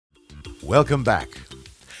Welcome back.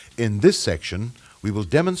 In this section, we will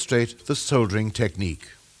demonstrate the soldering technique.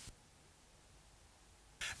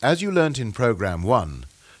 As you learnt in Program 1,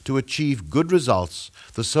 to achieve good results,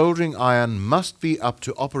 the soldering iron must be up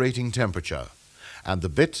to operating temperature, and the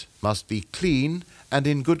bit must be clean and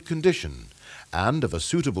in good condition, and of a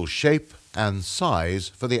suitable shape and size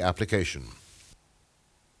for the application.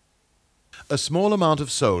 A small amount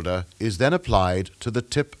of solder is then applied to the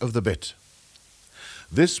tip of the bit.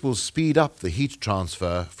 This will speed up the heat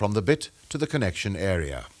transfer from the bit to the connection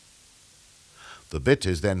area. The bit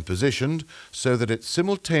is then positioned so that it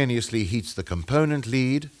simultaneously heats the component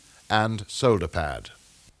lead and solder pad.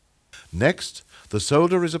 Next, the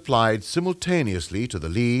solder is applied simultaneously to the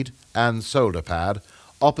lead and solder pad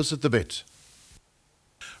opposite the bit.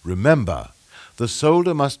 Remember, the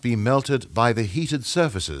solder must be melted by the heated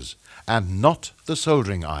surfaces and not the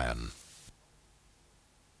soldering iron.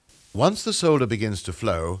 Once the solder begins to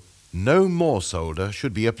flow, no more solder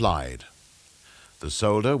should be applied. The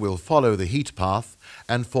solder will follow the heat path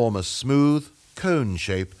and form a smooth cone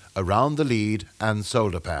shape around the lead and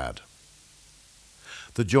solder pad.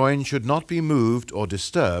 The join should not be moved or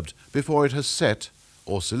disturbed before it has set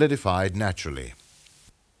or solidified naturally.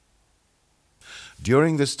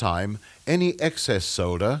 During this time, any excess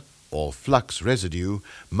solder or flux residue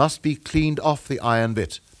must be cleaned off the iron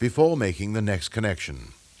bit before making the next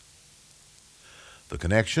connection. The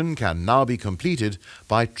connection can now be completed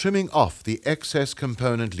by trimming off the excess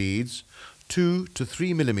component leads 2 to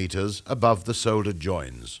 3 millimeters above the soldered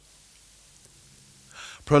joins.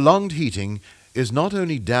 Prolonged heating is not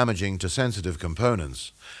only damaging to sensitive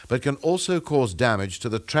components, but can also cause damage to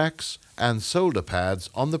the tracks and solder pads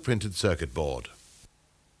on the printed circuit board.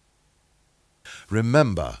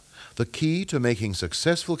 Remember, the key to making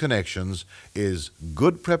successful connections is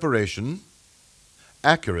good preparation,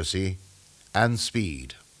 accuracy, and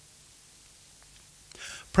speed.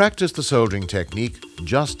 Practice the soldering technique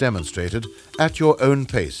just demonstrated at your own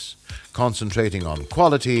pace, concentrating on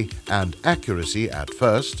quality and accuracy at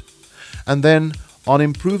first, and then on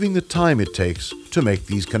improving the time it takes to make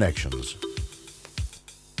these connections.